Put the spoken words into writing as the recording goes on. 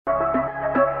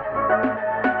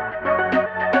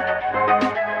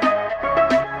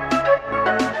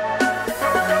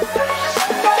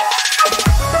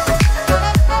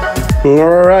All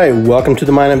right, welcome to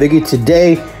the Mind of Iggy.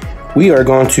 Today we are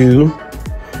going to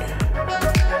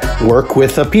work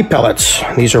with peat pellets.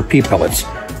 These are peat pellets.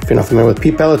 If you're not familiar with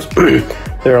peat pellets,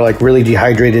 they're like really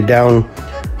dehydrated down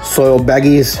soil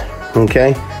baggies,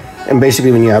 okay? And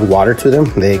basically when you add water to them,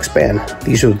 they expand.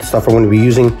 These are the stuff I'm going to be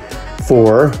using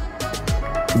for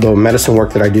the medicine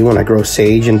work that I do when I grow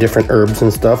sage and different herbs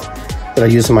and stuff that I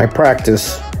use in my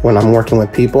practice when I'm working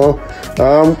with people.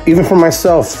 Even for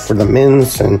myself, for the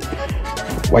mints and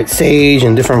white sage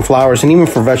and different flowers, and even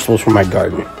for vegetables from my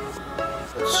garden.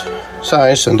 It's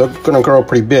size, and they're gonna grow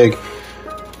pretty big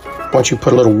once you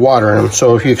put a little water in them.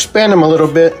 So if you expand them a little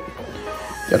bit,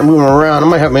 you gotta move them around. I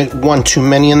might have one too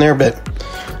many in there, but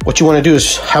what you wanna do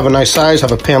is have a nice size,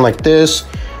 have a pan like this,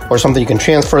 or something you can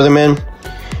transfer them in.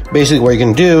 Basically what you're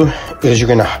gonna do is you're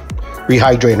gonna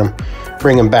rehydrate them,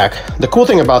 bring them back. The cool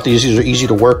thing about these are easy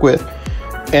to work with.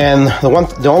 And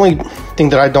the only thing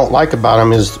that I don't like about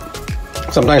them is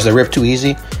sometimes they rip too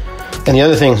easy. And the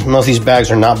other thing, most of these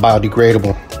bags are not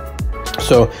biodegradable.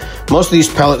 So most of these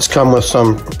pellets come with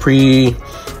some pre-soil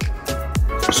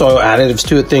additives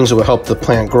to it, things that will help the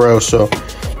plant grow. So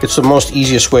it's the most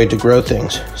easiest way to grow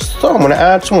things. So I'm gonna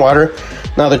add some water.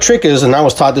 Now the trick is, and I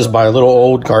was taught this by a little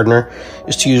old gardener,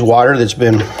 is to use water that's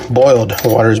been boiled. The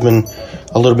water has been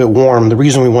a little bit warm. The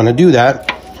reason we wanna do that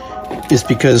is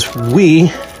because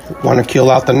we want to kill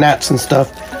out the gnats and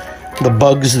stuff, the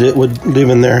bugs that would live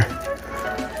in there.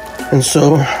 And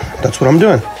so that's what I'm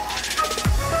doing.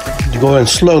 You go in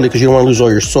slowly because you don't want to lose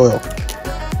all your soil.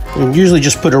 And usually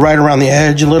just put it right around the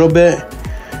edge a little bit.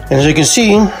 And as you can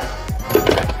see,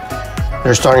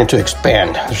 they're starting to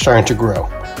expand. They're starting to grow.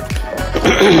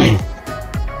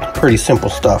 Pretty simple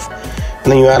stuff.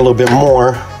 And then you add a little bit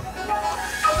more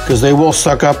because they will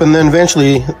suck up, and then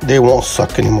eventually they won't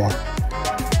suck anymore.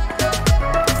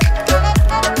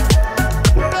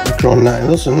 Growing nice.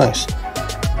 This is nice.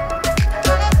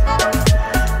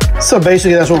 So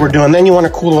basically that's what we're doing. Then you want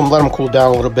to cool them, let them cool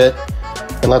down a little bit,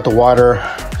 and let the water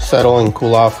settle and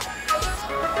cool off.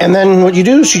 And then what you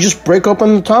do is you just break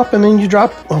open the top, and then you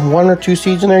drop 1 or 2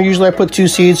 seeds in there. Usually I put 2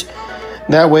 seeds.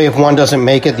 That way if one doesn't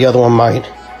make it, the other one might.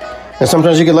 And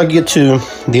sometimes you get lucky, get 2,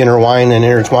 the intertwine and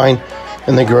intertwine,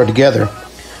 and they grow together.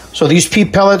 So these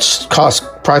peat pellets cost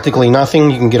practically nothing.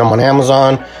 You can get them on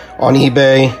Amazon, on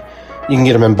eBay. You can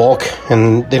get them in bulk,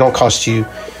 and they don't cost you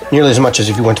nearly as much as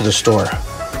if you went to the store.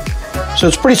 So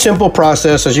it's a pretty simple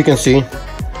process. As you can see,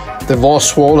 they've all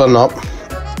swollen up,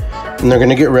 and they're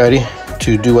gonna get ready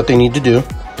to do what they need to do.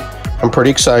 I'm pretty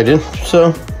excited.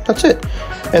 So that's it.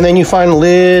 And then you find a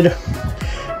lid. You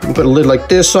can put a lid like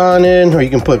this on it, or you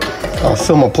can put a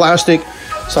film of plastic,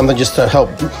 something just to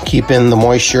help keep in the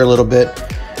moisture a little bit.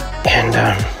 And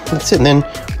that's it. And then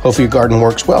hopefully your garden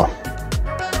works well.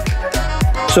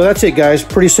 So that's it, guys.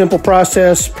 Pretty simple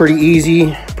process, pretty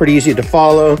easy to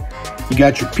follow. You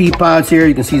got your peat pods here.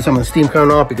 You can see some of the steam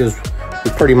coming off because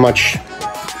we pretty much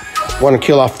want to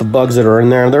kill off the bugs that are in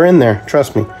there. They're in there,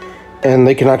 trust me. And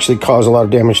they can actually cause a lot of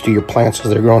damage to your plants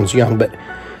because they're growing as young. But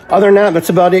other than that, that's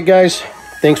about it, guys.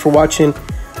 Thanks for watching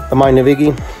The Mind of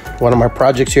Iggy, one of my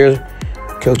projects here,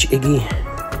 Coach Iggy.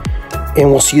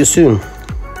 And we'll see you soon.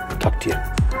 Talk to you.